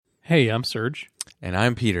Hey, I'm Serge. And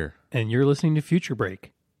I'm Peter. And you're listening to Future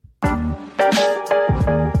Break. Well,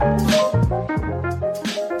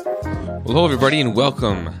 hello, everybody, and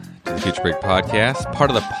welcome to the Future Break podcast, part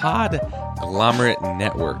of the Podglomerate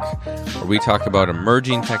Network, where we talk about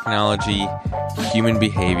emerging technology, human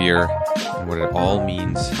behavior, and what it all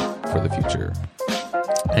means for the future.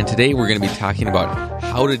 And today we're going to be talking about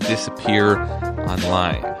how to disappear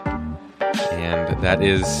online. And that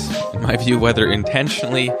is, in my view, whether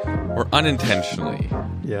intentionally or unintentionally.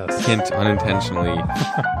 Yes. Hint, unintentionally,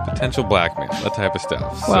 potential blackmail, that type of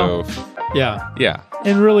stuff. Well, so, yeah.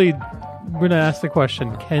 And really, we're going to ask the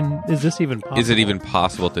question, is this even possible? Is it even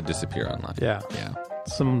possible to disappear online? Yeah.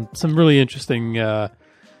 Some really interesting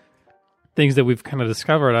things that we've kind of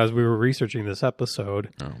discovered as we were researching this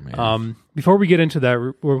episode. Oh, man. Before we get into that,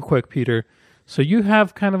 real quick, Peter, so you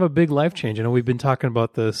have kind of a big life change. I know we've been talking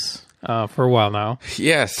about this for a while now.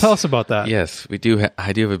 Yes. Tell us about that. Yes, we do.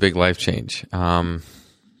 I do have a big life change. Well,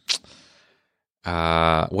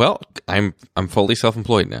 I'm fully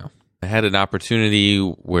self-employed now. I had an opportunity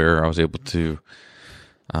where I was able to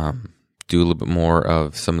do a little bit more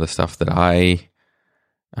of some of the stuff that I,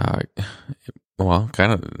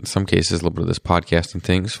 kind of in some cases, a little bit of this podcasting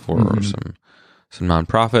things for some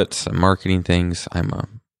nonprofits, some marketing things. I'm a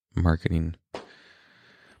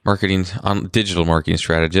digital marketing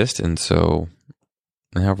strategist, and so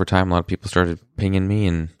over time, a lot of people started pinging me,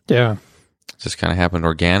 and it just kind of happened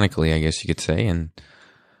organically, I guess you could say, and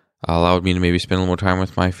allowed me to maybe spend a little more time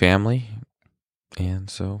with my family, and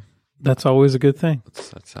so that's always a good thing.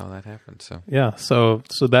 That's how that happened. So so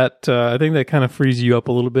that I think that kind of frees you up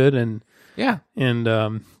a little bit, and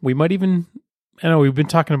we might even, I know we've been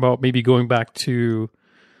talking about maybe going back to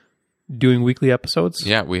doing weekly episodes.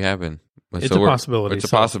 Yeah, we have been. It's a possibility. It's a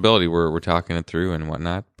possibility. We're talking it through and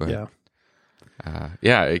whatnot, but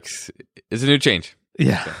it's a new change.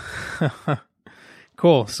 Yeah. So.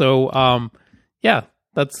 Cool. So,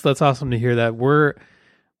 that's awesome to hear that. We're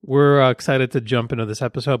excited to jump into this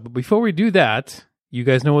episode, but before we do that, you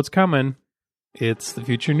guys know what's coming. It's the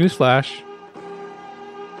Future Newsflash.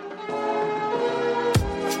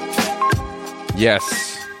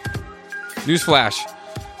 Yes. Newsflash.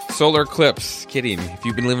 Solar eclipse. Kidding. If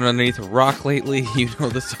you've been living underneath a rock lately, you know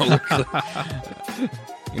the solar eclipse.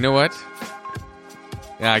 You know what?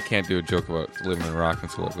 Yeah, I can't do a joke about living in a rock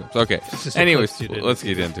and solar eclipse. Okay. Anyways, let's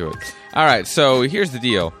get into it. All right. So here's the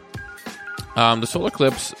deal. The solar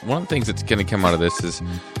eclipse, one of the things that's going to come out of this is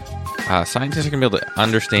scientists are going to be able to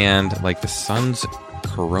understand like the sun's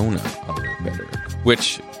corona a little better.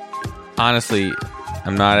 Which, honestly,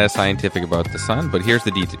 I'm not as scientific about the sun, but here's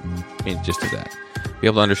the gist of that. Be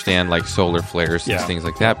able to understand like solar flares and things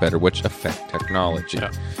like that better, which affect technology.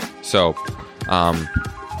 Yeah. So,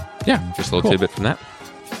 just a little tidbit from that.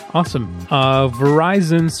 Awesome.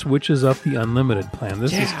 Verizon switches up the unlimited plan.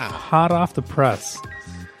 This is hot off the press.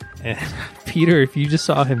 And Peter, if you just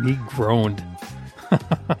saw him, he groaned.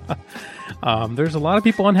 There's a lot of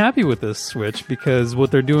people unhappy with this switch because what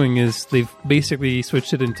they're doing is they've basically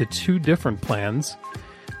switched it into two different plans.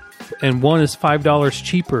 And one is $5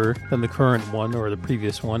 cheaper than the current one or the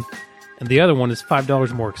previous one. And the other one is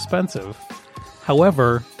 $5 more expensive.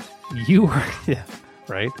 However, you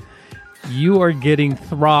are getting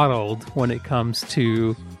throttled when it comes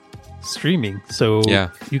to streaming. So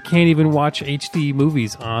you can't even watch HD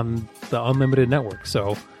movies on the unlimited network.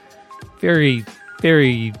 So very,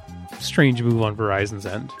 very strange move on Verizon's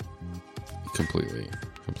end. Completely.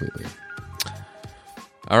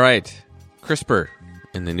 All right. CRISPR.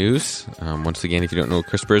 In the news. Once again, if you don't know what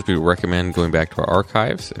CRISPR is, we recommend going back to our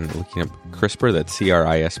archives and looking up CRISPR. That's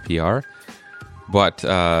CRISPR.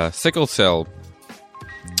 But sickle cell,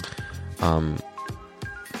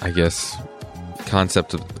 I guess,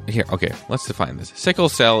 concept of... Here, okay, let's define this. Sickle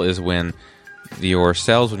cell is when your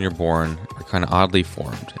cells, when you're born, are kind of oddly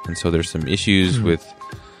formed. And so there's some issues with,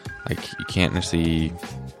 like, you can't necessarily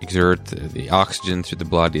exert the oxygen through the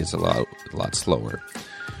blood is a lot slower.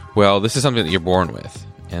 Well, this is something that you're born with.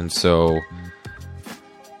 And so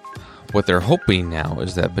what they're hoping now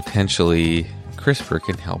is that potentially CRISPR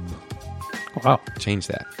can help change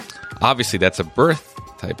that. Obviously, that's a birth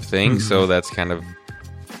type thing. So that's kind of,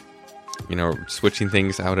 switching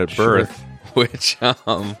things out at birth, which is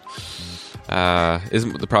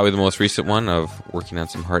probably the most recent one of working on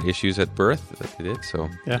some heart issues at birth that they did. So,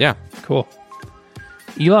 Cool.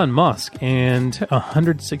 Elon Musk and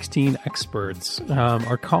 116 experts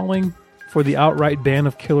are calling for the outright ban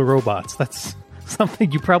of killer robots. That's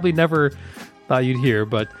something you probably never thought you'd hear,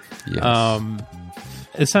 but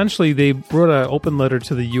essentially they wrote an open letter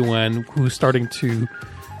to the UN who's starting to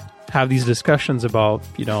have these discussions about,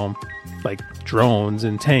 like drones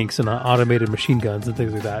and tanks and automated machine guns and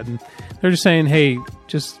things like that. And they're just saying, hey,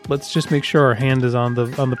 let's just make sure our hand is on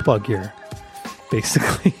the plug here,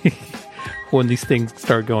 basically, when these things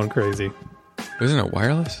start going crazy. Isn't it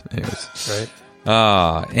wireless? Anyways.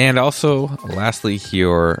 Right. And also, lastly,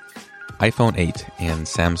 your iPhone 8 and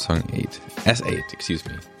Samsung 8. S8, excuse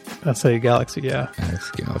me. S8 Galaxy, yeah.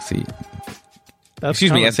 Galaxy. That's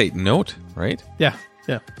Excuse me, coming. S8 Note, right? Yeah.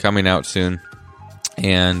 Coming out soon.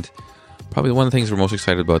 And probably one of the things we're most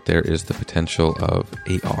excited about there is the potential of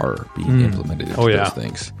AR being implemented into those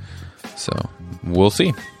things. So, we'll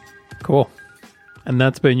see. Cool. And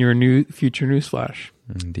that's been your future news flash.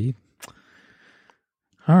 Indeed.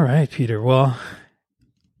 All right, Peter. Well,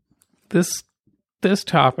 this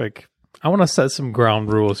topic, I want to set some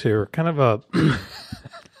ground rules here. Kind of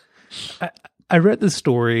I read this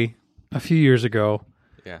story a few years ago.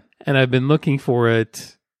 Yeah. And I've been looking for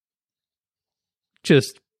it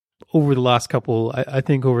just over the last couple, I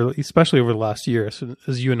think especially over the last year,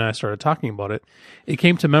 as you and I started talking about it, it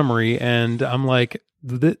came to memory, and I'm like,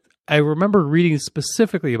 I remember reading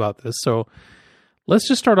specifically about this. So let's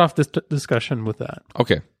just start off this discussion with that.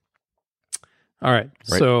 Okay. All right.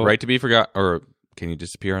 Right to be forgot, or can you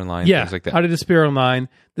disappear online? Yeah. Things like that. How to disappear online.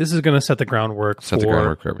 This is going to set the groundwork Set the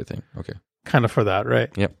groundwork for everything. Okay. Kind of for that, right?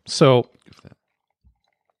 Yep. So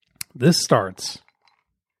this starts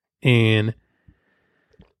in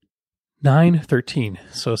 9/13.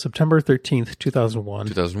 So September 13th, 2001.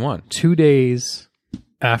 2001. 2 days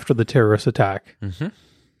after the terrorist attack. Mm-hmm.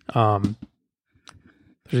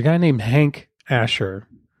 There's a guy named Hank Asher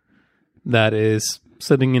that is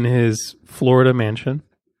sitting in his Florida mansion,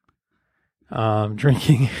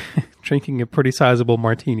 drinking a pretty sizable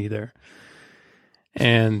martini there.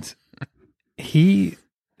 And he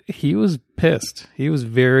was pissed. He was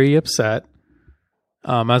very upset,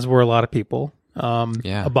 as were a lot of people,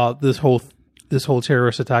 about this whole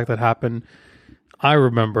terrorist attack that happened. I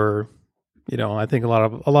remember, I think a lot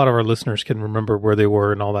of our listeners can remember where they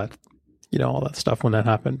were and all that, all that stuff when that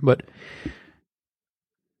happened. But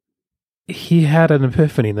he had an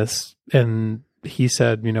epiphany and he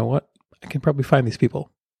said, you know what? I can probably find these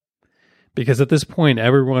people. Because at this point,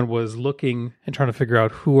 everyone was looking and trying to figure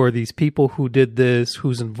out who are these people, who did this,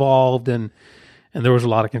 who's involved, and there was a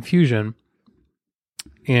lot of confusion.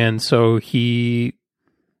 And so he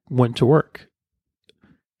went to work.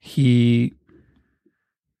 He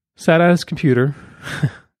sat at his computer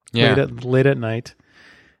late at night,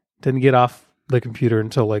 didn't get off the computer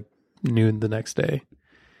until like noon the next day.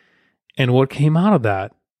 And what came out of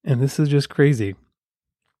that, and this is just crazy,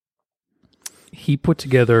 he put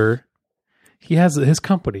together... He has his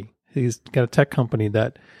company. He's got a tech company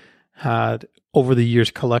that had, over the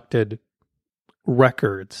years, collected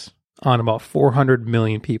records on about 400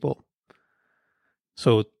 million people.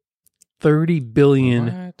 So 30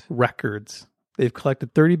 billion records. They've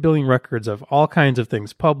collected 30 billion records of all kinds of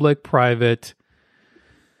things, public, private,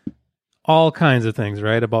 all kinds of things,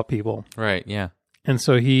 right, about people. Right, yeah. And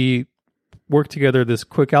so he worked together this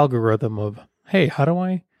quick algorithm of, hey, how do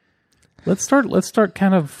I... Let's start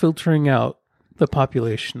kind of filtering out the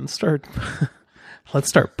population. Let's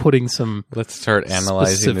start putting some. Let's start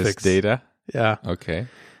analyzing specifics. This data. Yeah. Okay.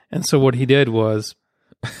 And so what he did was,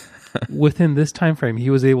 within this time frame, he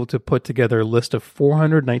was able to put together a list of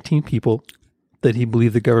 419 people that he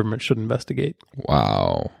believed the government should investigate.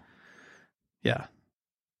 Wow. Yeah.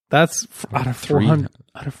 That's out of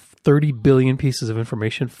 30 billion pieces of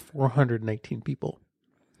information, 419 people.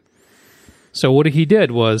 So what he did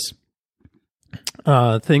was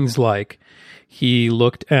things like he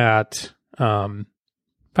looked at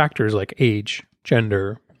factors like age,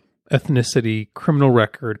 gender, ethnicity, criminal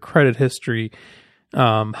record, credit history,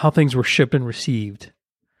 how things were shipped and received,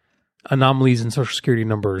 anomalies in social security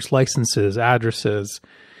numbers, licenses, addresses,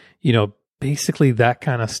 basically that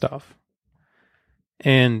kind of stuff.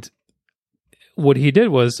 And what he did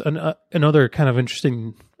was another kind of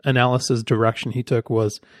interesting analysis direction he took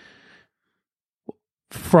was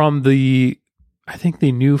from I think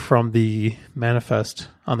they knew from the manifest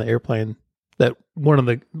on the airplane that one of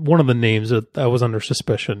the names that was under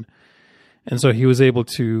suspicion. And so he was able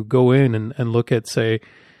to go in and look at, say,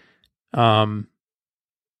 so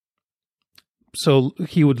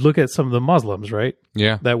he would look at some of the Muslims, right?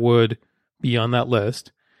 Yeah. That would be on that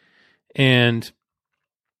list. And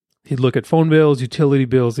he'd look at phone bills, utility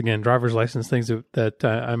bills, again, driver's license, things that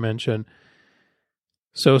I mentioned.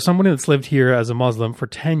 So somebody that's lived here as a Muslim for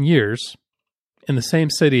 10 years in the same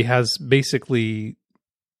city has basically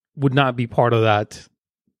would not be part of that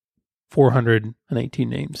 418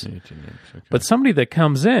 names. 18 names, okay. But somebody that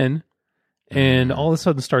comes in and all of a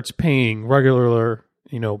sudden starts paying regular,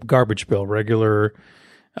 garbage bill, regular,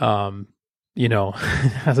 has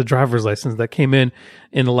a driver's license that came in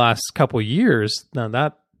the last couple of years. Now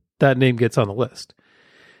that name gets on the list.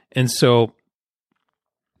 And so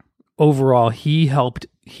overall, he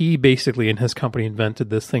basically in his company invented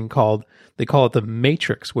this thing they call it the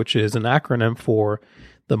Matrix, which is an acronym for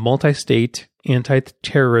the Multi-State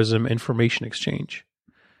Anti-Terrorism Information Exchange.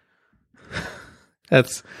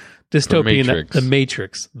 That's dystopian.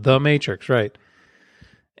 The Matrix, right.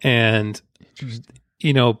 And,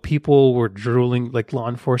 people were drooling, like law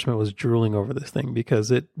enforcement was drooling over this thing because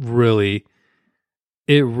it really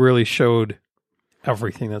showed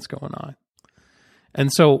everything that's going on.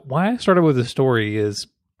 And so why I started with this story is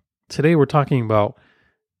today we're talking about,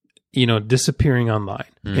 disappearing online.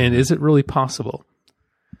 Mm-hmm. And is it really possible?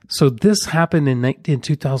 So this happened in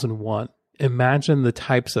 2001. Imagine the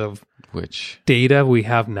types of data we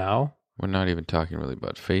have now. We're not even talking really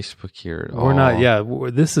about Facebook here at all. We're not. Yeah.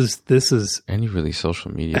 This is any really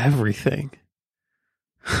social media. Everything.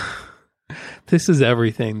 This is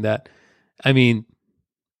everything that, interesting.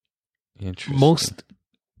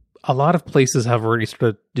 A lot of places have already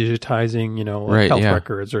started digitizing, health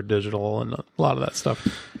records are digital and a lot of that stuff.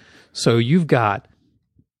 So you've got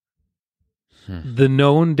the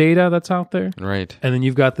known data that's out there. Right. And then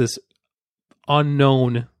you've got this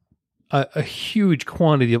unknown, a huge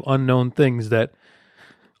quantity of unknown things that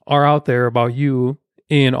are out there about you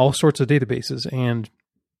in all sorts of databases. And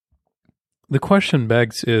the question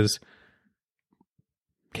begs is,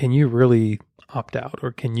 can you really opt out,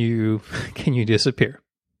 or can you disappear?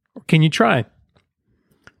 Or can you try?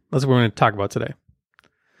 That's what we're going to talk about today.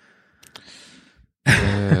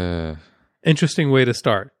 Interesting way to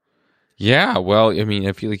start. Yeah, well,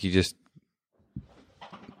 I feel like you just...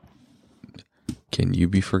 Can you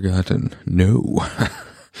be forgotten? No.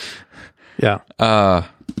 Yeah.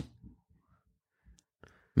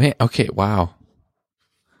 Man, okay, wow.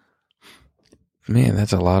 Man,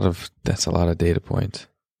 that's a lot of data points.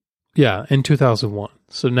 Yeah, in 2001.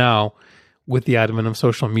 So now, with the advent of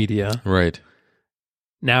social media, right?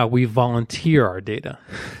 Now we volunteer our data.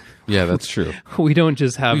 Yeah, that's true. We don't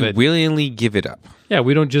just have it willingly give it up. Yeah,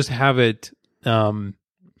 we don't just have it, from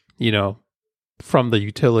the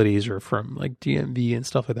utilities or from like DMV and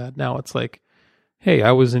stuff like that. Now it's like, hey,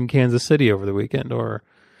 I was in Kansas City over the weekend, or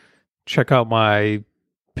check out my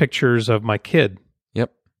pictures of my kid.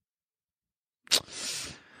 Yep.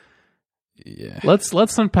 Yeah.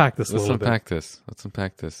 Let's unpack this a little bit. Let's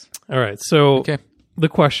unpack this. All right. So the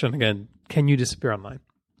question again, can you disappear online?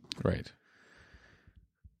 Right.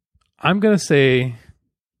 I'm going to say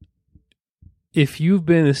if you've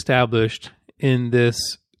been established in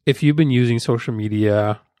this, if you've been using social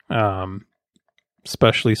media,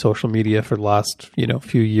 especially social media for the last,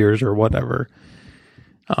 few years or whatever,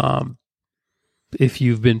 if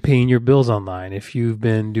you've been paying your bills online, if you've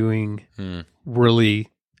been doing really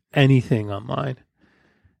anything online,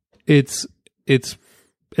 it's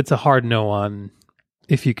a hard no on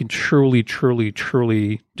if you can truly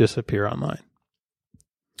disappear online.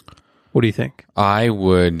 What do you think? I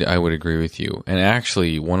would agree with you. And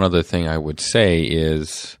actually, one other thing I would say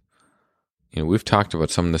is, we've talked about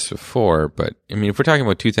some of this before, but if we're talking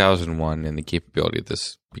about 2001 and the capability of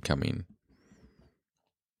this becoming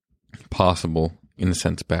possible in a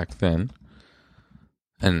sense back then,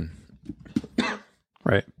 and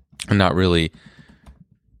right, and not really,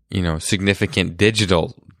 significant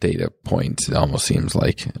digital data points, it almost seems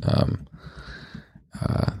like,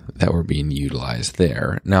 that were being utilized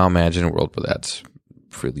there. Now imagine a world where that's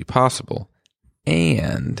freely possible.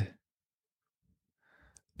 And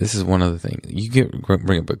this is one other thing.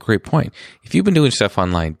 Bring up a great point. If you've been doing stuff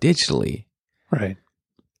online digitally, right,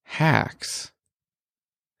 hacks,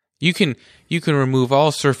 you can remove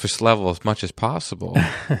all surface level as much as possible.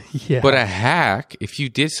 Yeah. But a hack, if you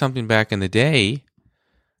did something back in the day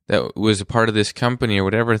that was a part of this company or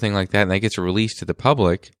whatever thing like that, and that gets released to the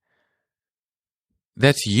public,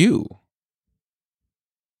 that's you.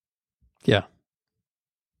 Yeah.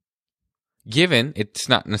 Given it's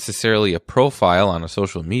not necessarily a profile on a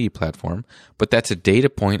social media platform, but that's a data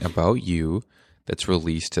point about you that's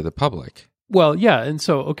released to the public. Well, yeah, and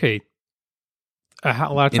so, okay,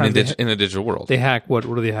 a lot of times in a digital world, they hack. What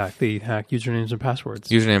do they hack? They hack usernames and passwords.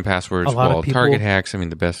 Passwords. Target hacks.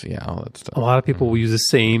 The best. Yeah, all that stuff. A lot of people will use the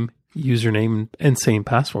same username and same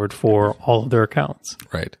password for all of their accounts.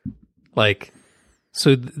 Right. Like,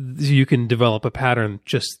 so you can develop a pattern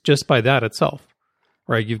just by that itself,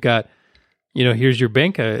 right? You've got, here's your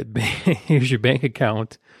bank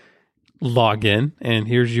account login, and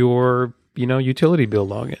here's your utility bill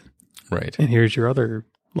login, right? And here's your other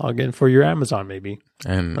log in for your Amazon, maybe.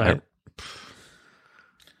 And Right.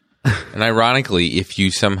 and ironically, if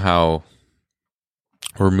you somehow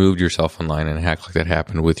removed yourself online and a hack like that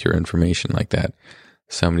happened with your information like that,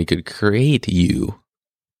 somebody could create you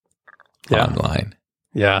Yeah. online.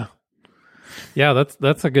 Yeah. Yeah,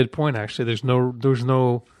 that's a good point. Actually, there's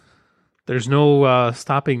no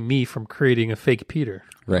stopping me from creating a fake Peter.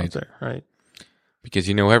 Right. out there, right. Because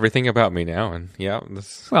you know everything about me now, and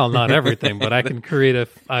this, Well, not everything, but I can create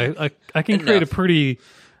I can create a pretty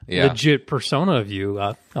yeah, legit persona of you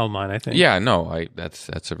online. I think. yeah, no,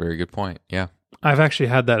 that's a very good point. Yeah, I've actually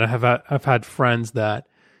had that. I've had friends that,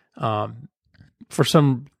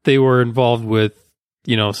 they were involved with,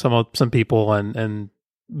 some people, and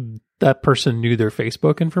that person knew their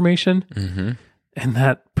Facebook information, mm-hmm. and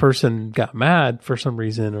that person got mad for some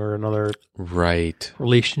reason or another. Right.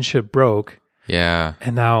 Relationship broke, Yeah,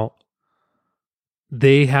 and now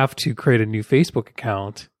they have to create a new Facebook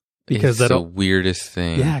account because it's the weirdest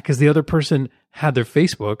thing. Yeah, because the other person had their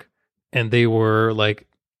Facebook, and they were like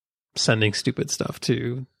sending stupid stuff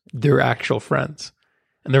to their actual friends,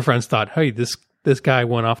 and their friends thought, "Hey, this guy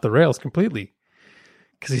went off the rails completely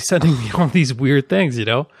because he's sending me all these weird things,"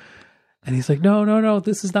 And he's like, "No,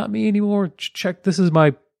 this is not me anymore. Check, this is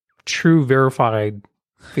my true verified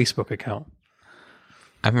Facebook account."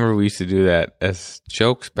 I remember we used to do that as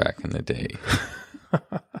jokes back in the day.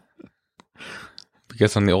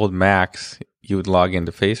 Because on the old Macs, you would log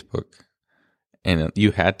into Facebook and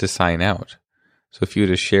you had to sign out. So if you would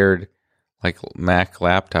have shared like Mac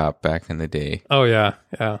laptop back in the day, Oh yeah,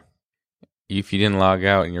 yeah, if you didn't log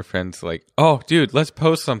out and your friend's like, "Oh, dude, let's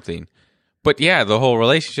post something." But yeah, the whole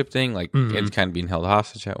relationship thing, like it's kind of being held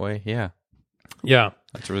hostage that way. Yeah, yeah.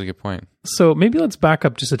 that's a really good point. So maybe let's back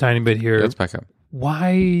up just a tiny bit here. Let's back up.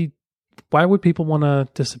 Why would people want to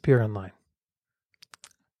disappear online?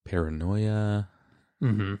 Paranoia.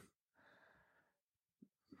 Mm-hmm.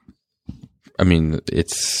 I mean,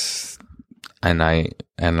 it's, and I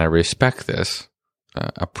respect this,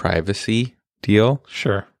 a privacy deal,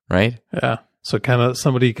 Sure. right? Yeah. So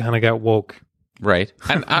somebody got woke. Right.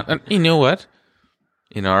 And you know what?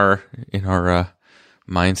 In our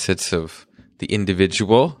mindsets of the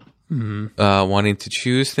individual, wanting to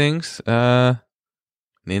choose things, the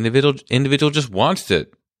individual just wants to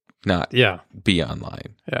not be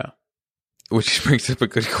online. Yeah. Which brings up a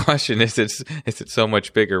good question: is it so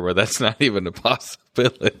much bigger where that's not even a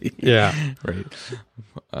possibility? Yeah. Right.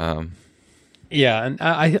 Yeah, and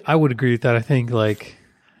I would agree with that. I think there's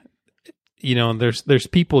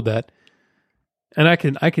people that, and I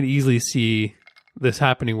can easily see this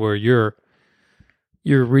happening where you're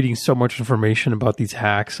reading so much information about these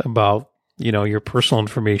hacks, about your personal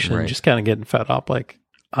information, Right. just kind of getting fed up. Like,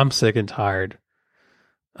 I'm sick and tired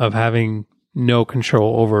of having no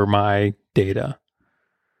control over my data.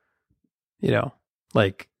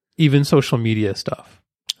 Like even social media stuff.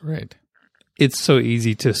 Right. It's so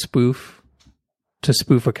easy to spoof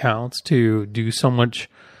accounts, to do so much.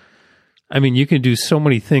 I mean, you can do so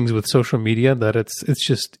many things with social media that it's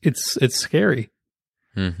scary.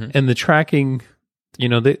 Mm-hmm. And the tracking,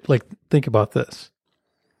 think about this.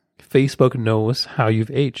 Facebook knows how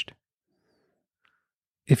you've aged.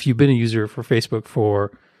 If you've been a user for Facebook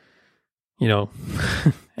for,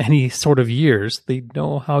 any sort of years, they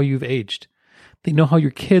know how you've aged. They know how your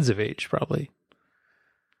kids have aged, probably.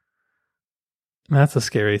 And that's a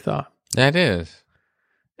scary thought. That is.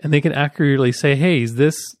 And they can accurately say, "Hey, is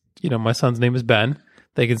this, my son's name is Ben."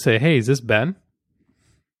 They can say, "Hey, is this Ben?"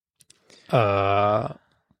 How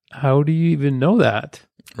do you even know that?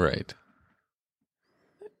 Right.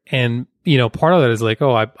 And, part of that is like,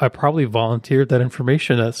 oh, I probably volunteered that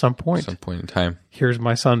information at some point. At some point in time. Here's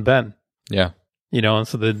my son, Ben. Yeah. And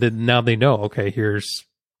so now they know, okay, here's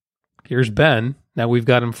Ben. Now we've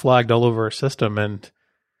got him flagged all over our system. And,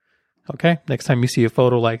 okay, next time you see a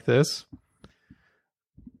photo like this,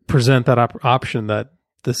 present that option that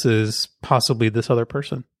this is possibly this other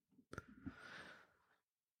person.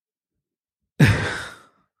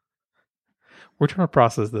 We're trying to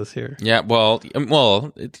process this here. Yeah. Well,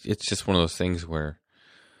 it's just one of those things where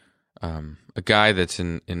a guy that's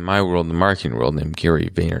in my world, the marketing world, named Gary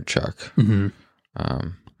Vaynerchuk, Mm-hmm.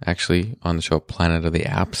 Actually on the show Planet of the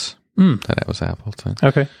Apps, that was Apple time.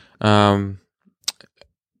 Okay. I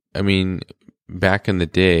mean, back in the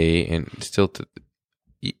day, and still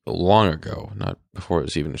long ago, not before it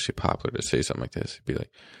was even actually popular to say something like this, it'd be like,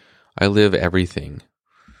 I live everything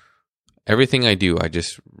I do, I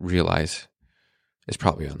just realize is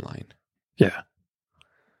probably online. Yeah.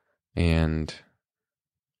 And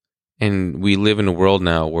we live in a world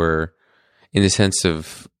now where, in the sense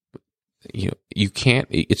of, you can't.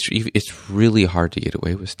 It's really hard to get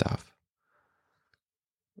away with stuff,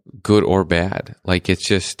 good or bad. Like it's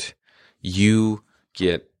just you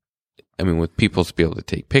get. I mean, with people to be able to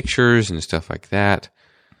take pictures and stuff like that,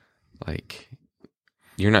 like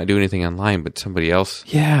you're not doing anything online, but somebody else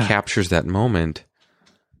captures that moment,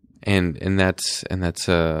 and that's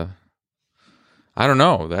I don't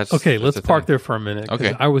know. That's okay. That's Let's park there for a minute.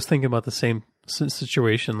 Okay. I was thinking about the same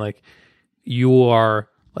situation. Like you are,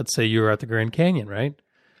 let's say you're at the Grand Canyon, right?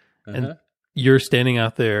 And you're standing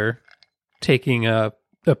out there taking a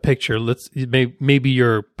picture. Maybe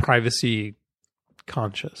you're privacy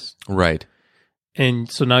conscious, right? And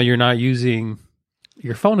so now you're not using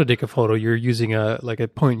your phone to take a photo. You're using a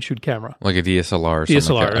point and shoot camera, Like a DSLR or something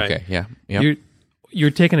DSLR, like that. right? Okay, yeah, yep.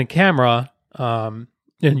 You're taking a camera, and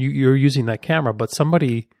you're using that camera, but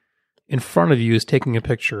somebody in front of you is taking a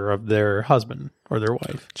picture of their husband or their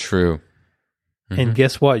wife. True. And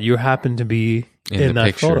guess what? You happen to be in that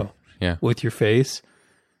picture. photo Yeah. with your face,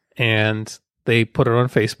 and they put it on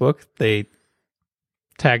Facebook. They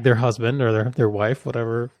tag their husband or their wife,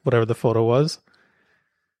 whatever the photo was.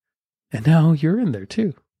 And now you're in there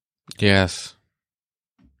too. Yes.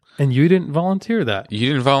 And you didn't volunteer that. You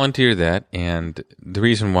didn't volunteer that, and the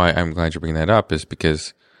reason why I'm glad you're bringing that up is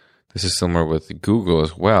because this is similar with Google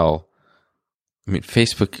as well. I mean,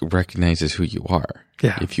 Facebook recognizes who you are.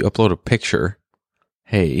 Yeah. If you upload a picture,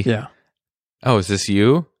 hey, Yeah. oh, is this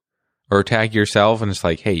you? Or tag yourself, and it's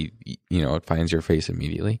like, hey, it finds your face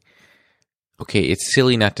immediately. Okay, it's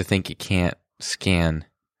silly not to think it can't scan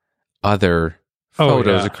other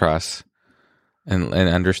photos across and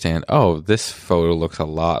understand, oh, this photo looks a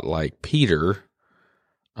lot like Peter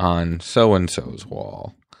on so-and-so's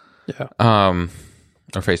wall. Yeah.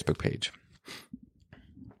 Or Facebook page.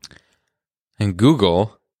 And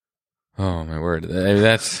Google, oh my word,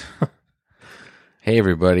 that's... Hey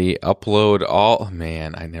everybody, upload all...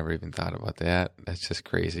 Man, I never even thought about that. That's just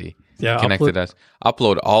crazy. Yeah, Connected us.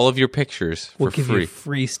 Upload all of your pictures for we'll give free. you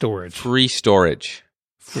free storage. Free storage.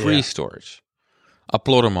 Free Yeah. storage.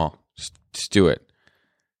 Upload them all. Just do it.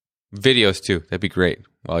 Videos too. That'd be great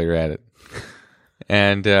while you're at it.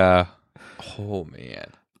 And, oh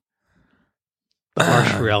man. The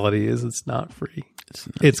harsh reality is it's not free.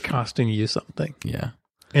 It's costing you something. Yeah.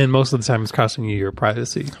 And most of the time it's costing you your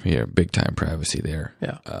privacy. Yeah, big time privacy there.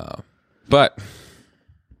 Yeah. But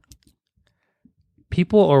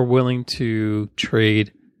People are willing to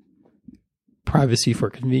trade privacy for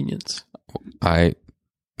convenience,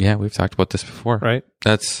 we've talked about this before. right?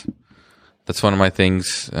 That's one of my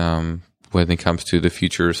things when it comes to the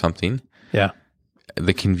future or something. Yeah.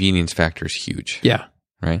 The convenience factor is huge, Yeah.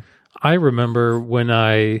 right? I remember when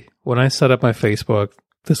I set up my Facebook,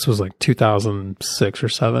 this was like 2006 or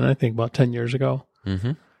 7, I think, about 10 years ago.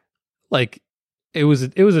 Mm-hmm. Like it was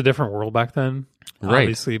a different world back then, Right.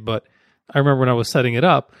 obviously, but I remember when I was setting it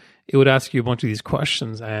up, it would ask you a bunch of these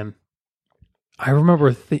questions, and I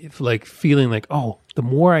remember feeling like, oh, the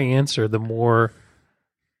more I answer, the more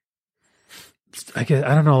I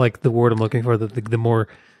don't know, like the word I'm looking for, the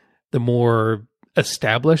more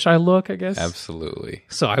established I look, I guess. Absolutely.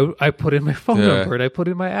 So I put in my phone number and I put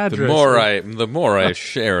in my address. The more I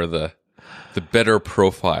share, the better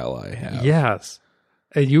profile I have. Yes.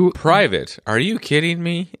 And you Private? Are you kidding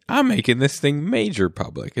me? I'm making this thing major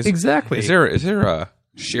public. exactly. Is there a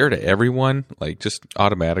share to everyone, like just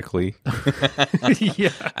automatically? Yeah.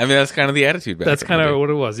 I mean, that's kind of the attitude back That's in kind the of day. what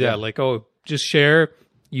it was. Yeah. Like, oh, just share.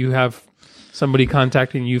 You have somebody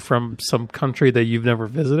contacting you from some country that you've never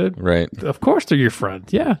visited. Right. Of course they're your friend.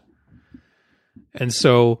 Yeah. And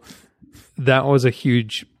so that was a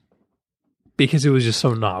huge, because it was just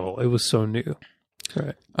so novel. It was so new.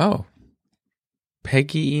 Right. Oh.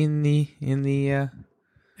 Peggy in the In the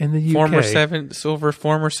UK.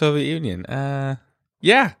 former Soviet Union.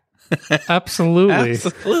 Yeah. Absolutely.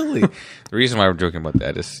 Absolutely. The reason why we're joking about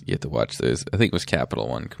that is you have to watch those. I think it was Capital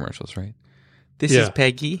One commercials, right? This Yeah. is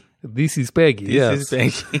Peggy. This is Peggy. This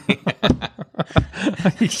is Peggy.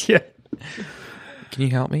 Yeah. Can you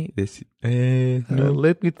help me? This. No,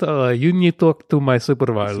 let me you need to talk to my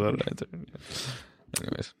supervisor.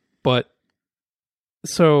 Anyways. But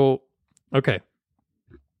so okay.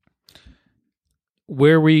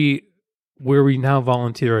 Where we now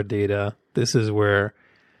volunteer our data, this is where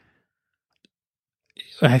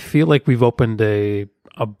I feel like we've opened a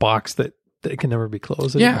box that can never be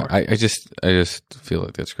closed Yeah, anymore. I just feel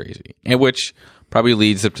like that's crazy, and which probably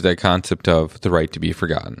leads up to that concept of the right to be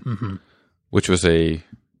forgotten, Mm-hmm. which was a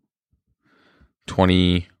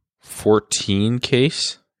 2014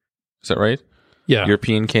 case. Is that right? Yeah.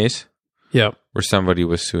 European case Yeah. where somebody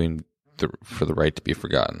was suing for the right to be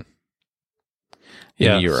forgotten.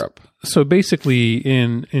 Yeah. in Europe. So basically,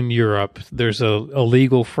 in Europe, there's a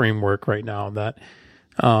legal framework right now that,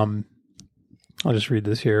 I'll just read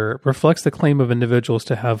this here, reflects the claim of individuals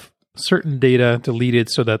to have certain data deleted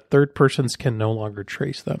so that third persons can no longer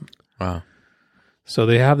trace them. Wow. So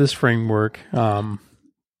they have this framework,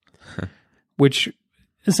 which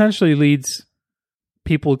essentially leads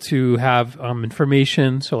people to have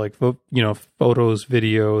information, so like photos,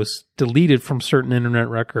 videos, deleted from certain internet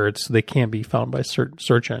records so they can't be found by certain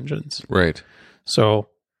search engines. Right. So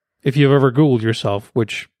if you've ever Googled yourself,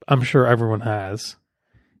 which I'm sure everyone has,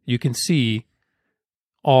 you can see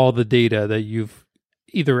all the data that you've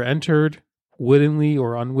either entered willingly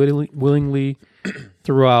or unwillingly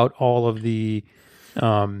throughout all of the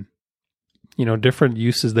different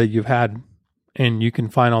uses that you've had, and you can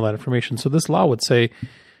find all that information. So this law would say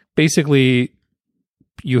basically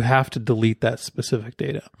you have to delete that specific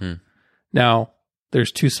data. Now,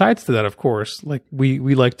 there's two sides to that, of course. Like we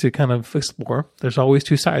like to kind of explore. There's always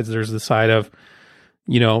two sides. There's the side of,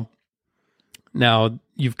 now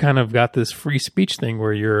you've kind of got this free speech thing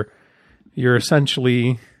where you're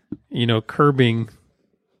essentially, curbing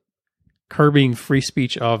free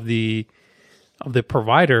speech of the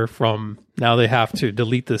provider from, now they have to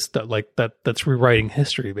delete this stuff, like that's rewriting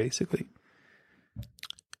history basically.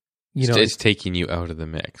 It's taking you out of the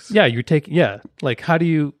mix. Yeah, like how do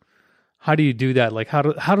you do that? Like how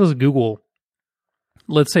does Google,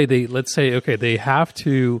 let's say okay, they have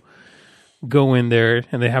to go in there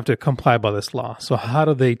and they have to comply by this law. So how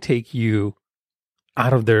do they take you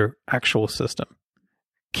out of their actual system?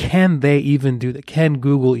 Can they even do that? Can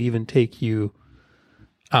Google even take you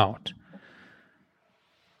out?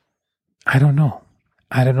 I don't know.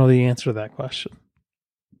 I don't know the answer to that question.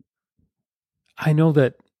 I know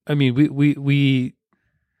that, we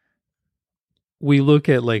look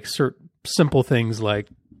at like certain simple things like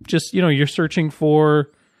just, you're searching for,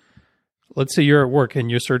 let's say you're at work and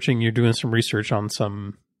you're doing some research on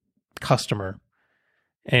some customer.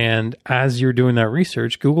 And as you're doing that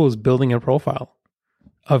research, Google is building a profile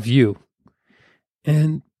of you.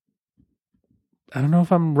 And I don't know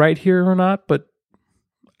if I'm right here or not, but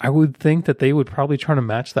I would think that they would probably try to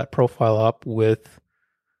match that profile up with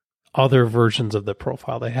other versions of the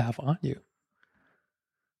profile they have on you.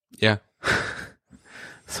 Yeah.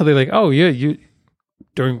 So they're like, oh yeah, you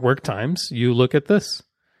during work times, you look at this.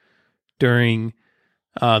 During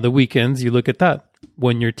the weekends, you look at that.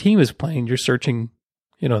 When your team is playing, you're searching,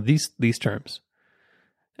 these terms.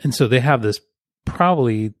 And so they have this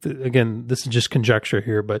probably, again, this is just conjecture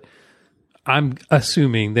here, but I'm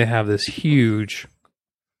assuming they have this huge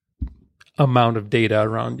amount of data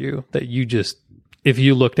around you that you just, if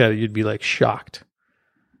you looked at it, you'd be like shocked.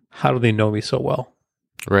 How do they know me so well?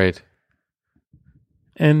 Right.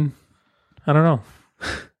 And I don't know.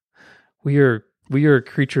 We are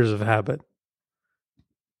creatures of habit.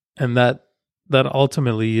 And that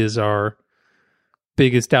ultimately is our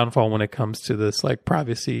biggest downfall when it comes to this, like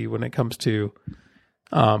privacy, when it comes to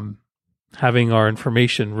having our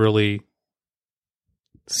information really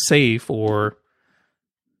safe or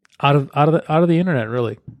out of the internet,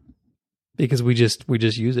 really, because we just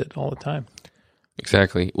use it all the time.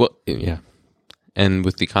 Exactly. Well, yeah. And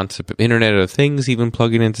with the concept of Internet of Things, even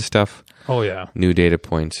plugging into stuff. Oh yeah. New data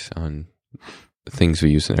points on things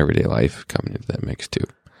we use in everyday life coming into that mix too.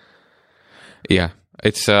 Yeah,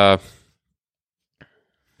 it's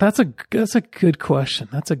That's a good question.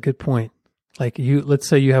 That's a good point. Like let's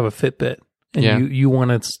say you have a Fitbit and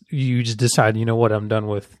you just decide, you know what, I'm done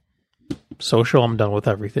with social, I'm done with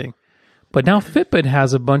everything. But now Fitbit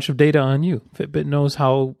has a bunch of data on you. Fitbit knows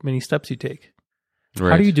how many steps you take.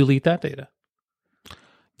 Right. How do you delete that data?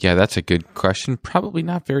 Yeah, that's a good question. Probably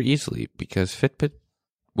not very easily because Fitbit,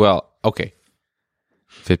 well, okay.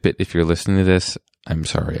 Fitbit, if you're listening to this, I'm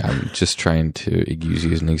sorry. I'm just trying to use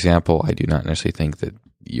you as an example. I do not necessarily think that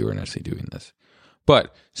you are necessarily doing this.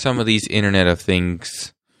 But some of these Internet of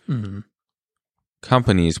Things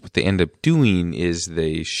companies, what they end up doing is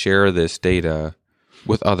they share this data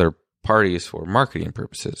with other parties for marketing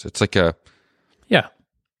purposes. It's like a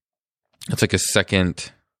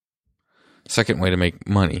second way to make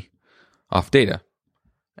money off data.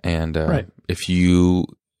 And if you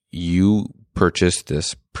purchase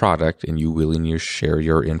this product and you willingly share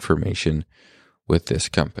your information with this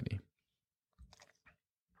company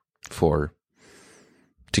to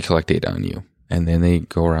collect data on you, and then they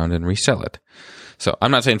go around and resell it. So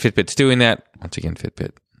I'm not saying Fitbit's doing that. Once again,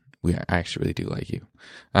 Fitbit, I actually really do like you.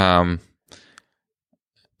 I'm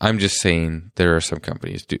just saying there are some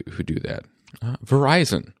companies who do that.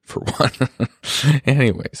 Verizon, for one.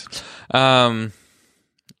 Anyways.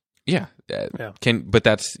 Yeah, but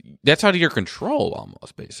that's out of your control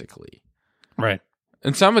almost, basically. Right.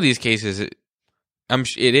 In some of these cases, it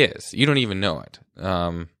is. You don't even know it.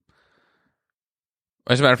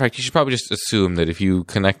 As a matter of fact, you should probably just assume that if you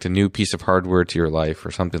connect a new piece of hardware to your life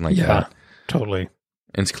or something like that, totally,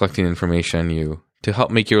 and it's collecting information on you to help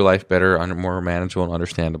make your life better, more manageable and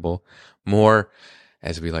understandable, more,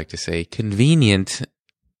 as we like to say, convenient.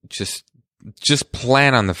 Just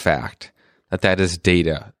plan on the fact that is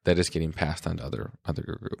data that is getting passed on to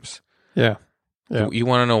other groups. Yeah. You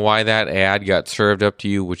want to know why that ad got served up to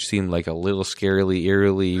you, which seemed like a little scarily,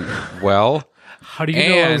 eerily well? How do you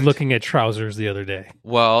know I was looking at trousers the other day?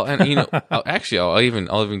 Well, and actually, I'll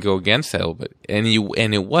even go against that a little bit. And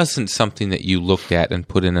it wasn't something that you looked at and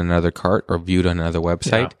put in another cart or viewed on another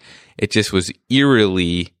website. Yeah. It just was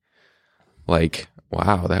eerily like,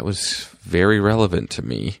 wow, that was very relevant to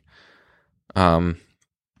me.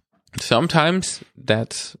 Sometimes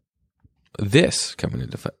that's this coming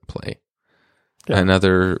into play. Yeah.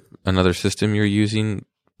 Another system you're using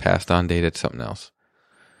passed on data to something else.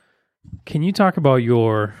 Can you talk about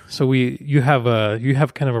you have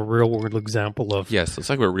kind of a real world example of it's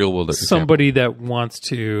like a real world somebody that wants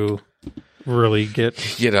to really get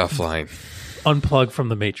offline, unplug from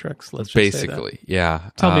the matrix. Let's just basically, say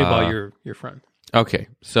that. Tell me about your friend. Okay,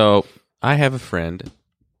 so I have a friend.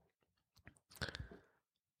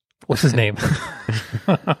 What's his name?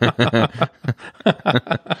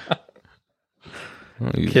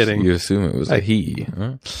 Well, kidding. You assume it was a he.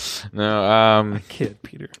 Huh? No, I kid,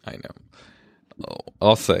 Peter. I know.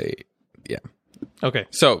 I'll say, yeah. Okay.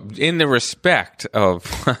 So, in the respect of,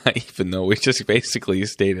 even though we just basically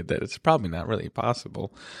stated that it's probably not really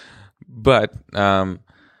possible, but in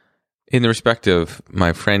the respect of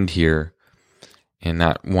my friend here and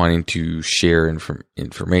not wanting to share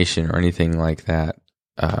information or anything like that,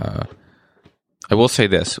 I will say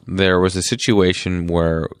this. There was a situation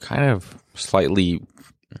where kind of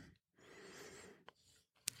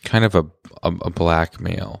a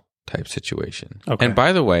blackmail type situation. Okay. And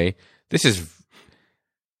by the way, this is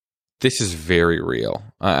very real.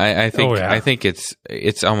 I think I think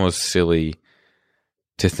it's almost silly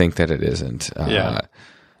to think that it isn't.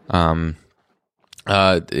 And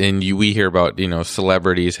we hear about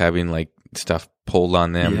celebrities having like stuff pulled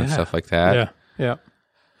on them and stuff like that. Yeah.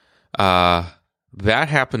 That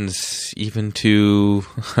happens even to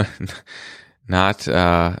not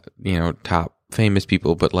top famous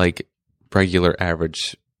people, but like regular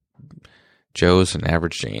average Joes and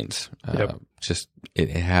average Janes. Just it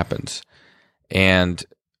happens, and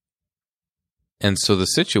so the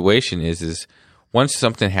situation is once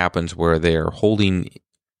something happens where they're holding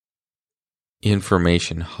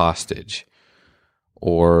information hostage,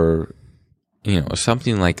 or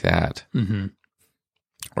something like that. Mm-hmm.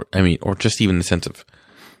 Or just even the sense of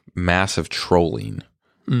massive trolling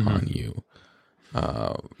on you.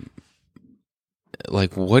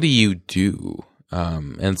 Like, what do you do?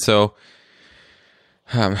 And so,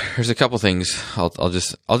 there's a couple things. I'll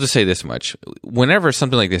just say this much: whenever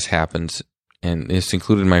something like this happens, and it's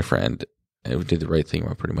included my friend, who did the right thing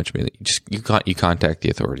pretty much immediately. You contact the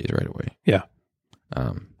authorities right away. Yeah.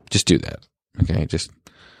 Just do that. Okay. Just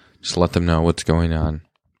let them know what's going on.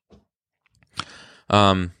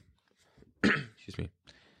 Excuse me.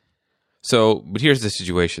 So, but here's the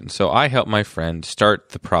situation. So I helped my friend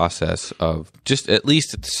start the process of just at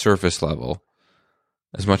least at the surface level,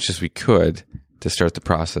 as much as we could, to start the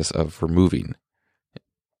process of removing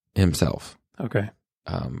himself. Okay.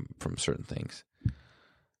 From certain things.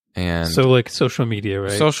 And so like social media,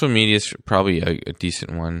 right? Social media is probably a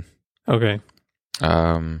decent one. Okay.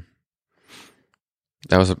 That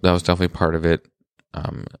was definitely part of it.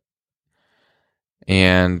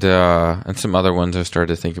 And some other ones I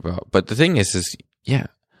started to think about. But the thing is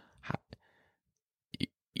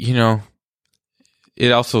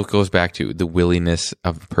it also goes back to the willingness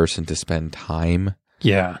of a person to spend time.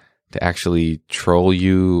 Yeah. To actually troll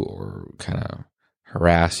you or kind of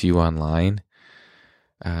harass you online.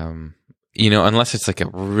 Unless it's like a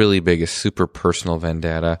really big, a super personal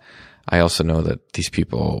vendetta. I also know that these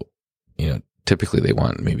people, typically they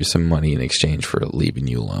want maybe some money in exchange for leaving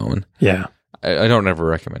you alone. Yeah. I don't ever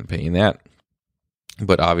recommend paying that,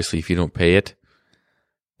 but obviously if you don't pay it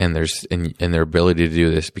and their ability to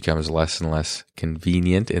do this becomes less and less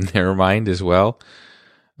convenient in their mind as well,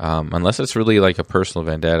 unless it's really like a personal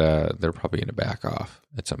vendetta, they're probably going to back off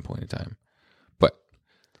at some point in time. But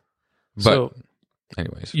so,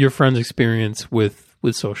 anyways, your friend's experience with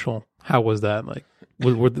social, how was that? Like,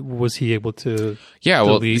 was he able to? Yeah.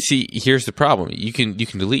 Delete? Well, see, here's the problem. You can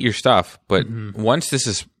delete your stuff, but once this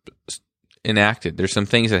is enacted. There's some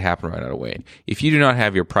things that happen right out of the way. If you do not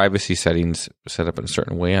have your privacy settings set up in a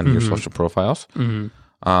certain way on your social profiles,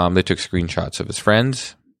 they took screenshots of his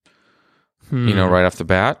friends, right off the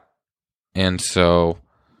bat, and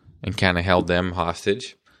kind of held them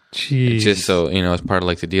hostage. Jeez. Just so it's part of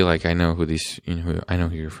like the deal. Like I know who these, I know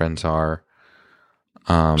who your friends are.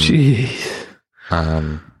 Jeez.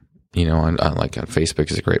 On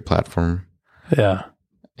Facebook is a great platform. Yeah.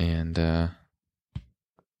 And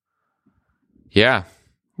yeah.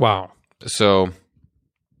 Wow. So,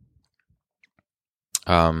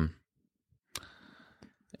 and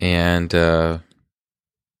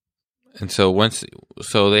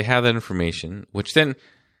so they have that information, which then,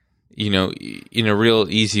 in a real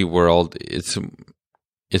easy world, it's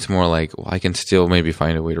more like, well, I can still maybe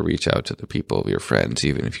find a way to reach out to the people, your friends,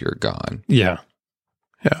 even if you're gone. Yeah.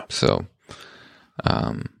 Yeah. So,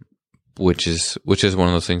 which is one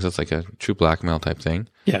of those things that's like a true blackmail type thing.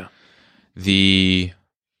 Yeah.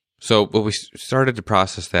 But we started to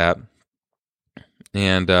process that,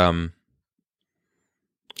 and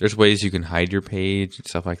there's ways you can hide your page and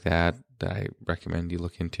stuff like that I recommend you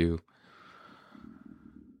look into.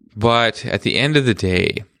 But at the end of the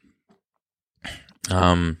day,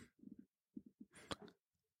 I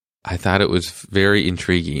thought it was very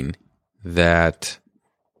intriguing that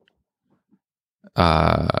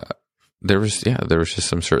there was just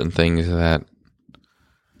some certain things that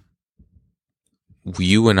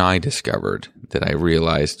you and I discovered that I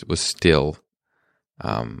realized was still,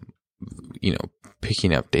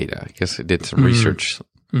 picking up data. I guess I did some research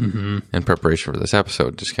in preparation for this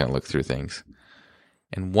episode, just kind of look through things.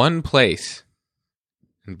 And one place,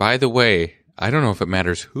 and by the way, I don't know if it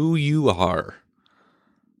matters who you are,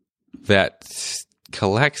 that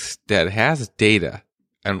has data,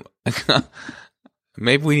 and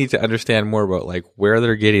maybe we need to understand more about like where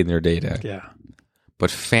they're getting their data. Yeah. But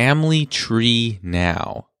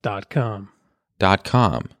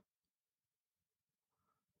FamilyTreeNow.com.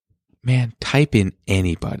 Man, type in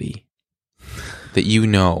anybody that you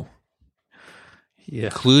know,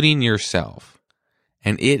 including yourself,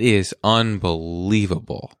 and it is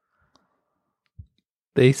unbelievable.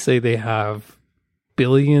 They say they have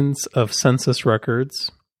billions of census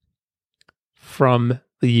records from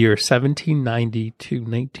the year 1790 to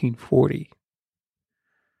 1940.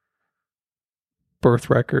 Birth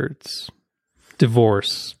records,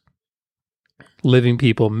 divorce, living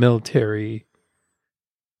people, military,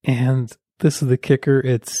 and this is the kicker,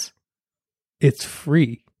 it's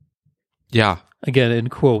free. Yeah. Again, in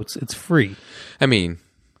quotes, it's free. I mean,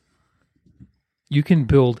 you can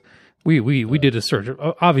build. We did a search.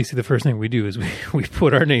 Obviously, the first thing we do is we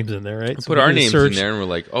put our names in there, right? So put our names in there, and we're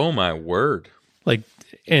like, oh my word! Like,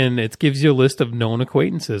 and it gives you a list of known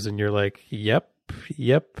acquaintances, and you're like, yep.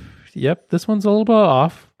 This one's a little bit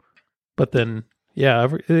off, but then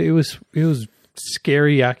it was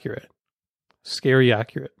scary accurate.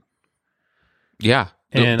 Yeah,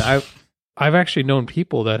 and I've actually known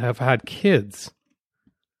people that have had kids,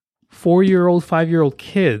 4-year-old, 5-year-old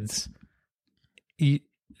kids,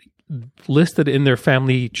 listed in their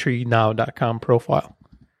FamilyTreeNow.com profile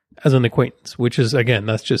as an acquaintance, which is, again,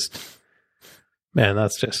 that's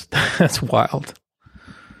wild.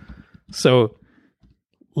 So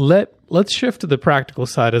let's shift to the practical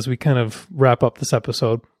side as we kind of wrap up this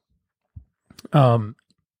episode. So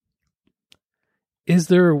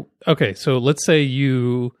let's say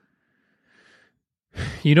you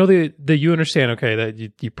understand, okay,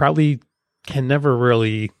 that you probably can never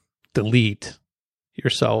really delete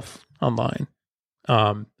yourself online,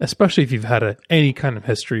 especially if you've had any kind of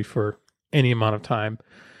history for any amount of time,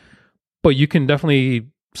 but you can definitely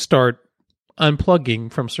start unplugging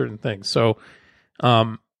from certain things. So,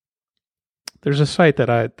 there's a site that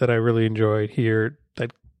I really enjoyed here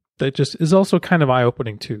that just is also kind of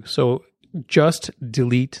eye-opening too. So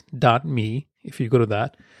justdelete.me, if you go to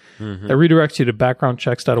that, that redirects you to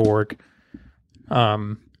backgroundchecks.org.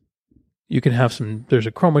 You can have there's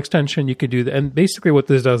a Chrome extension you could do that. And basically what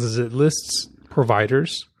this does is it lists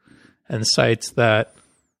providers and sites that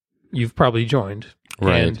you've probably joined.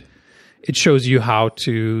 Right. And it shows you how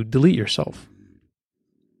to delete yourself.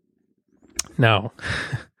 Now,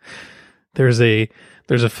 there's a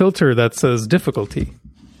filter that says difficulty.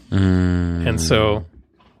 And so,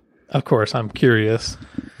 of course, I'm curious.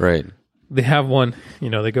 Right. They have one,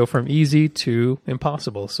 they go from easy to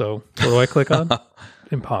impossible. So what do I click on?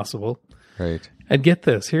 Impossible. Right. And get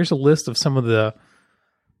this. Here's a list of some of the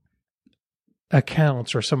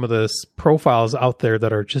accounts or some of the profiles out there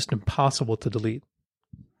that are just impossible to delete.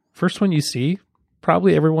 First one you see,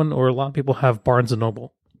 probably everyone or a lot of people have Barnes &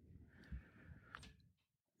 Noble.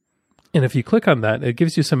 And if you click on that, it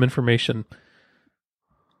gives you some information.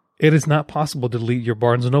 It is not possible to delete your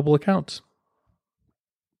Barnes & Noble accounts.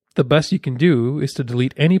 The best you can do is to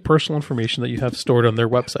delete any personal information that you have stored on their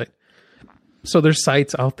website. So there's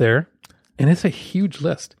sites out there, and it's a huge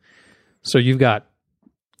list. So you've got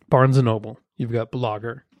Barnes & Noble. You've got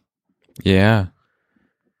Blogger. Yeah.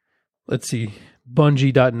 Let's see.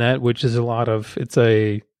 Bungie.net, which is it's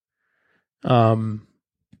a,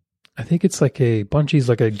 I think it's like Bungie's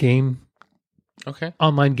like a game,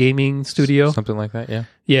 online gaming studio. Something like that, yeah.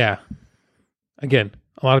 Yeah. Again,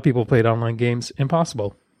 a lot of people played online games.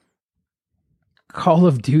 Impossible. Call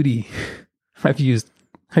of Duty. I've used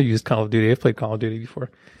Call of Duty. I've played Call of Duty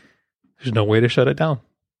before. There's no way to shut it down.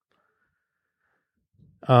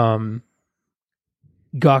 Gawker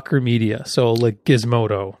Media. So like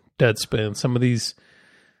Gizmodo, Deadspin, some of these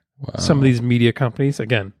media companies,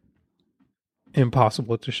 again,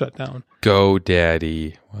 impossible to shut down.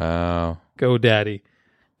 GoDaddy. Wow. GoDaddy.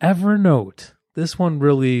 Evernote. This one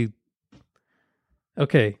really...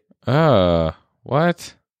 Okay.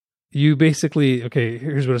 What? You basically... Okay,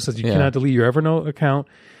 here's what it says. You cannot delete your Evernote account.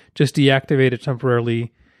 Just deactivate it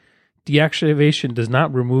temporarily. Deactivation does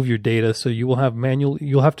not remove your data, so you'll have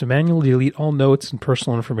to manually delete all notes and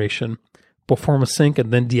personal information, perform a sync,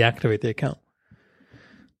 and then deactivate the account.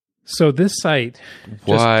 So this site,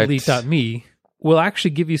 justdelete.me, will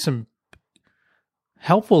actually give you some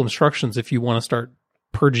helpful instructions if you want to start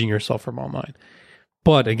purging yourself from online.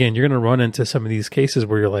 But again, you're going to run into some of these cases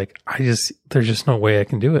where you're like, there's just no way I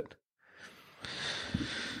can do it.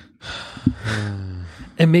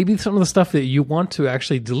 And maybe some of the stuff that you want to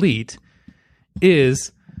actually delete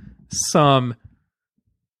is some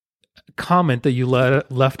comment that you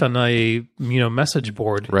left on a message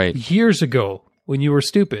board years ago when you were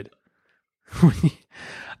stupid.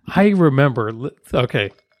 I remember.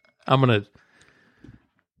 Okay, I'm gonna.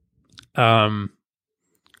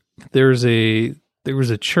 There was a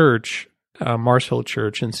church, Marsfield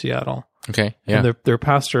Church in Seattle. Okay, yeah. And their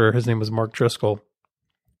pastor, his name was Mark Driscoll.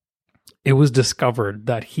 It was discovered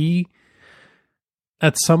that he,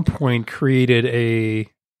 at some point, created a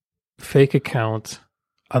fake account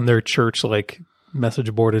on their church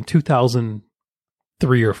message board in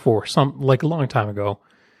 2003 or 4, a long time ago.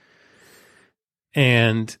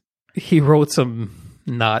 And he wrote some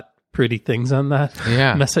not pretty things on that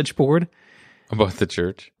message board about the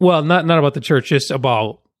church. Well, not about the church, just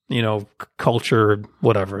about culture,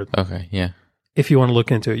 whatever. Okay, yeah. If you want to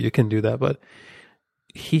look into it, you can do that. But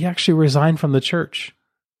he actually resigned from the church.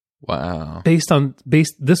 Wow.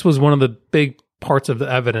 This was one of the big parts of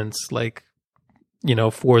the evidence,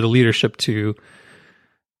 for the leadership to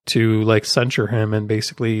censure him and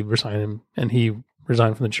basically resign him, and he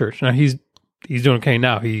resigned from the church. Now he's doing okay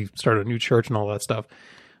now. He started a new church and all that stuff.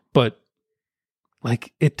 But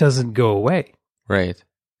it doesn't go away. Right.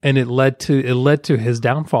 And it led to his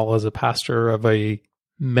downfall as a pastor of a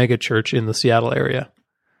mega church in the Seattle area.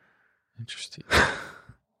 Interesting.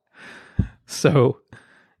 So,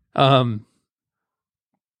 it's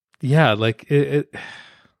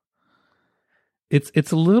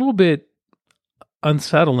a little bit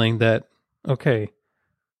unsettling that, okay,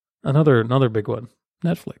 another big one,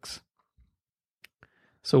 Netflix.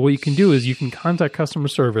 So what you can do is you can contact customer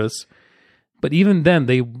service, but even then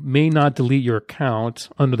they may not delete your account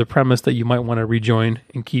under the premise that you might want to rejoin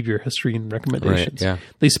and keep your history and recommendations. Right, yeah.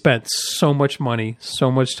 They spent so much money,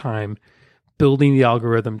 so much time building the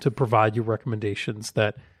algorithm to provide you recommendations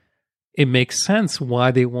that it makes sense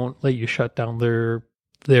why they won't let you shut down their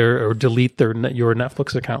or delete your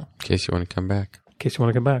Netflix account. In case you want to come back.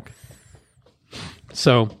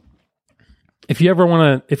 So if you ever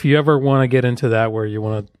want to get into that where you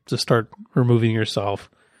want to just start removing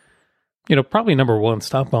yourself, probably number one,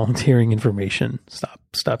 stop volunteering information.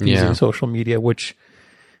 Stop using social media, which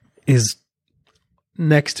is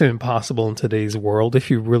next to impossible in today's world if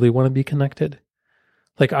you really want to be connected.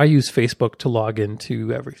 I use Facebook to log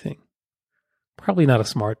into everything. Probably not a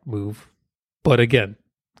smart move, but again,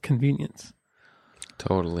 convenience.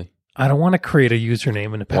 Totally. I don't want to create a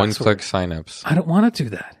username and a password. One-click signups. I don't want to do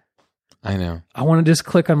that. I know. I want to just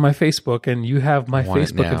click on my Facebook and you have my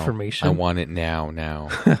Facebook information. I want it now.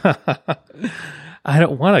 I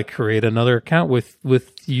don't want to create another account with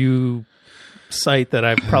you site that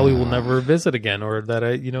I probably will never visit again, or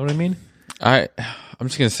that you know what I mean? I'm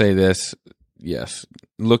just going to say this. Yes.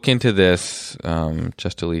 Look into this.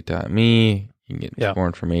 Justdelete.me. You can get more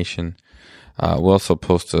information. We'll also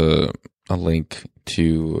post a link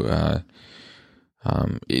to,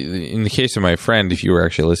 in the case of my friend, if you were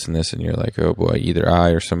actually listening to this and you're like, oh boy, either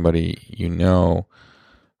I or somebody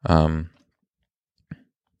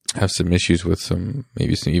have some issues with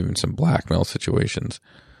even some blackmail situations.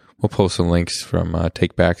 We'll post some links from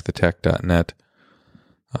takebackThetech.net.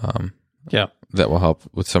 Yeah. That will help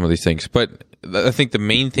with some of these things. But I think the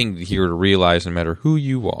main thing here to realize, no matter who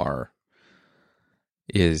you are,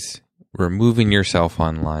 is removing yourself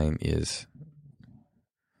online is,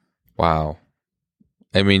 wow.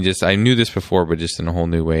 I mean, I knew this before, but just in a whole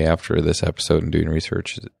new way after this episode and doing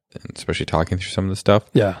research, and especially talking through some of the stuff.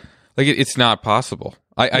 Yeah. Like, it's not possible.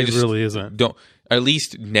 I just really isn't. Don't, at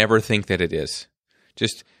least never think that it is.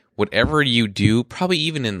 Just whatever you do, probably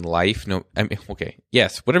even in life,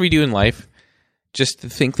 whatever you do in life, just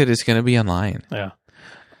think that it's going to be online. Yeah.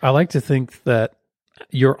 I like to think that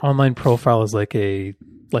your online profile is like an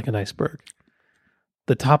iceberg.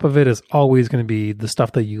 The top of it is always going to be the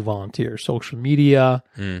stuff that you volunteer, social media.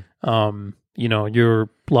 You're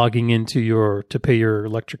logging into to pay your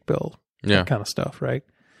electric bill, that kind of stuff, right?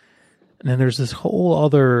 And then there's this whole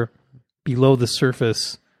other below the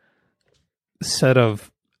surface set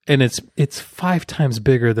of, and it's 5 times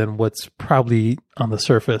bigger than what's probably on the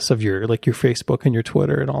surface of your Facebook and your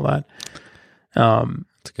Twitter and all that.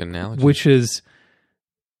 That's a good analogy. Which is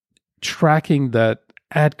tracking that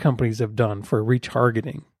ad companies have done for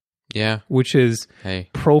retargeting. Yeah. Which is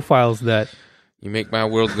profiles that... You make my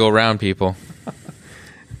world go round, people.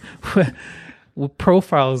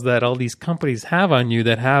 Profiles that all these companies have on you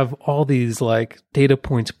that have all these like data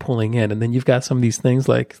points pulling in. And then you've got some of these things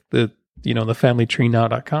like the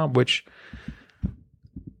familytreenow.com, which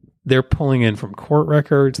they're pulling in from court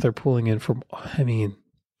records. They're pulling in from,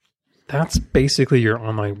 that's basically your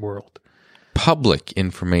online world. Public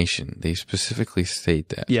information. They specifically state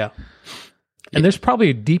that. Yeah. And there's probably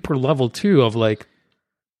a deeper level too of let's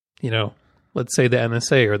say the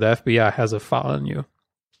NSA or the FBI has a file on you.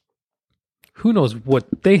 Who knows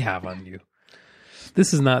what they have on you?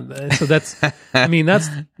 This is not, so that's, that's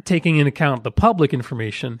taking into account the public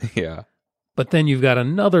information. Yeah. But then you've got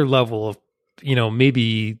another level of,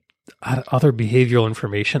 maybe other behavioral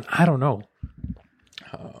information. I don't know.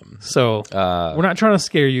 We're not trying to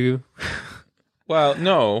scare you. Well,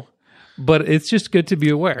 no. But it's just good to be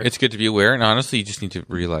aware. It's good to be aware. And honestly, you just need to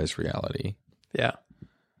realize reality. Yeah.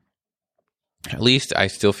 At least I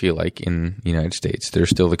still feel like in the United States,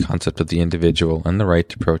 there's still the concept of the individual and the right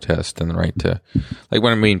to protest and the right to, like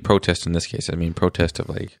when I mean protest in this case, I mean protest of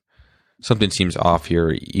like, something seems off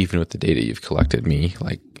here, even with the data you've collected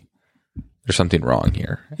like there's something wrong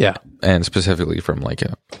here. Yeah. And specifically from like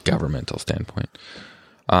a governmental standpoint.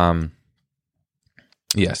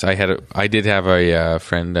 Yes, I did have a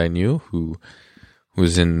friend I knew who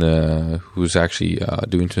was who's actually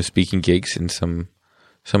doing some speaking gigs in some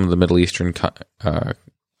of the Middle Eastern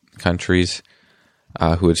countries,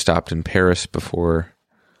 who had stopped in Paris before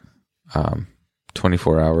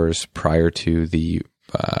 24 hours prior to the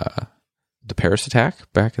Paris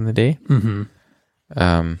attack back in the day. Mm-hmm.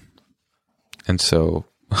 And so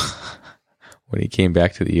when he came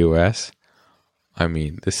back to the U.S.,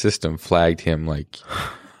 the system flagged him like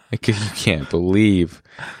you can't believe.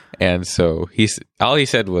 And so all he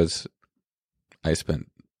said was, he's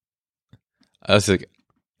like,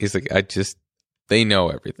 they know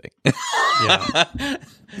everything. Yeah.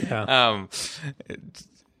 Yeah.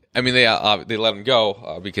 They let him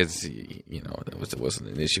go because it wasn't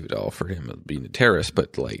an issue at all for him being a terrorist.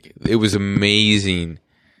 But like, it was amazing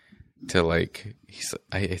to like.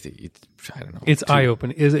 I don't know. It's eye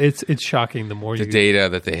opening. It's shocking. The more the data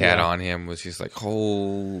that they had on him was just like,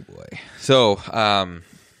 oh boy. So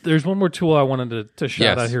there's one more tool I wanted to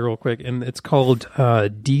shout out here real quick, and it's called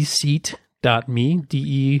Deseat.me.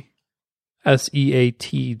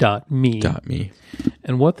 DESEAT.me.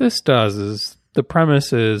 And what this does is, the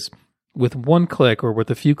premise is, with one click or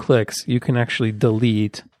with a few clicks, you can actually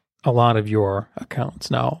delete a lot of your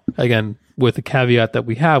accounts. Now, again, with the caveat that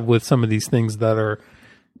we have with some of these things that are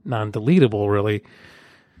non-deletable, really.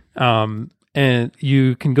 And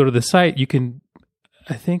you can go to the site.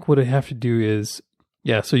 I think what I have to do is,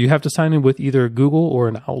 so you have to sign in with either a Google or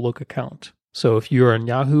an Outlook account. So if you're on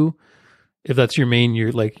Yahoo, if that's your main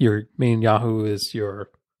Yahoo is your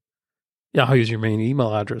main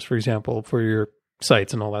email address, for example, for your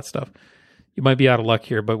sites and all that stuff. You might be out of luck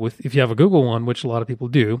here, but if you have a Google one, which a lot of people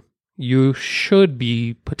do, you should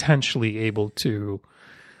be potentially able to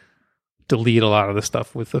delete a lot of the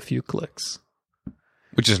stuff with a few clicks.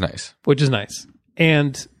 Which is nice.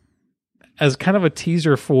 And as kind of a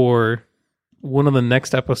teaser for one of the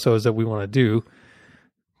next episodes that we want to do,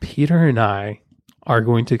 Peter and I are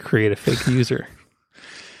going to create a fake user.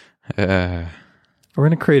 We're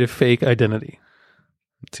going to create a fake identity.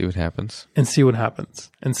 See what happens. And see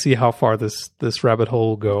how far this rabbit hole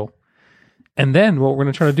will go. And then what we're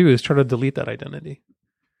going to try to do is try to delete that identity.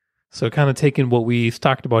 So kind of taking what we've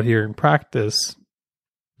talked about here in practice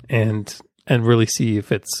and really see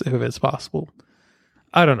if it's possible.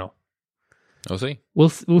 I don't know. We'll see.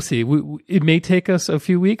 We'll see. It may take us a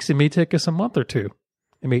few weeks. It may take us a month or two.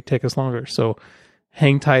 It may take us longer. So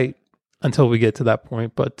hang tight until we get to that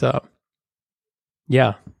point. But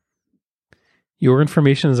yeah, your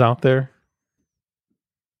information is out there.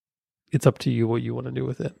 It's up to you what you want to do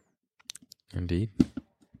with it. Indeed.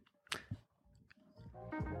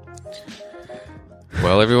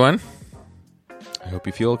 Well, everyone, I hope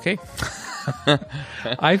you feel okay.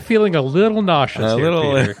 I'm feeling a little nauseous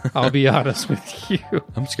Peter. I'll be honest with you.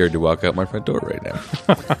 I'm scared to walk out my front door right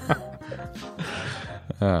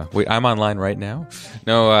now. Wait, I'm online right now?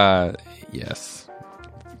 No, yes.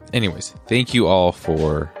 Anyways, thank you all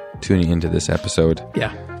for tuning into this episode.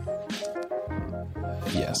 Yeah.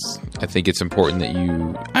 Yes. I think it's important that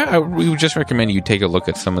we would just recommend you take a look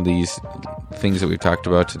at some of these things that we've talked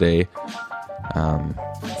about today.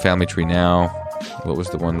 Family Tree Now. What was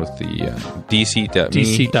the one with the DC.me?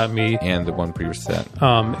 DC.me. And the one previous to that?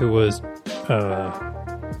 It was...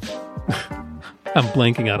 I'm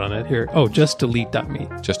blanking out on it here. Oh, just delete.me.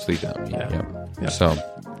 Just delete.me, yeah. So,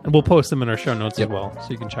 and we'll post them in our show notes as well, so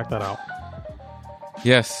you can check that out.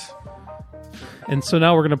 Yes. And so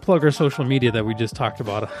now we're going to plug our social media that we just talked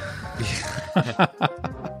about.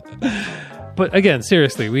 But again,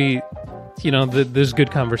 seriously, there's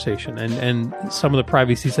good conversation, and some of the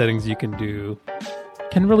privacy settings you can do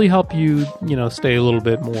can really help you, stay a little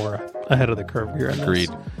bit more ahead of the curve here. Agreed.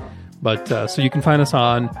 But so you can find us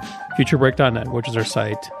on futurebreak.net, which is our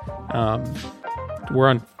site. We're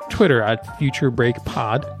on Twitter at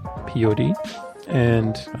futurebreakpod, P-O-D.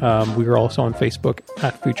 And we are also on Facebook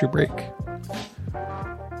at futurebreak.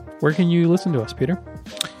 Where can you listen to us, Peter?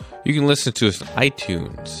 You can listen to us on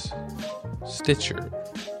iTunes, Stitcher,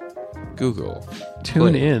 Google.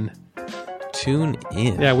 Tune in.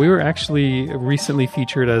 Yeah, we were actually recently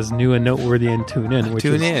featured as new and noteworthy in Tune In, which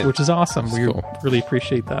is awesome. That's we cool. Really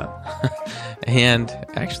appreciate that. And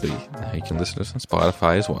actually, you can listen to us on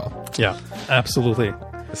Spotify as well. Yeah, absolutely.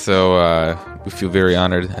 So we feel very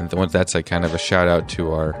honored, and that's like kind of a shout out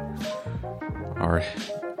to our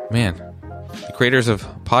the creators of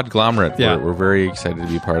Podglomerate. Yeah. We're very excited to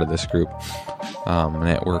be part of this group,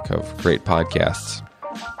 network of great podcasts.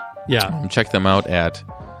 Yeah, check them out at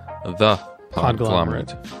the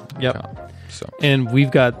Podglomerate. Yep. So, and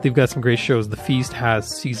they've got some great shows. The Feast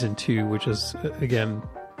has season 2, which is again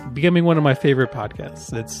becoming one of my favorite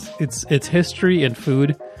podcasts. It's history and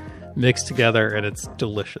food mixed together, and it's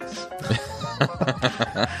delicious.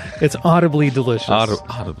 It's audibly delicious.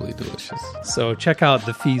 Audibly delicious. So check out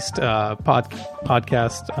the Feast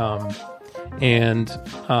podcast. And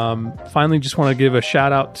finally, just want to give a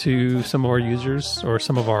shout out to some of our users or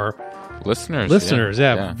some of our listeners.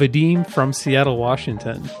 Yeah. Vadim from Seattle,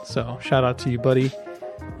 Washington. So shout out to you, buddy.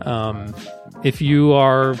 If you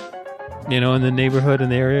are, in the neighborhood, in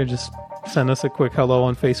the area, just send us a quick hello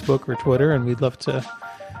on Facebook or Twitter, and we'd love to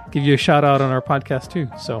give you a shout out on our podcast too.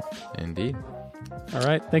 So, indeed. All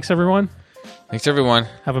right. Thanks, everyone.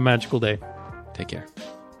 Have a magical day. Take care.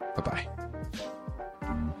 Bye-bye.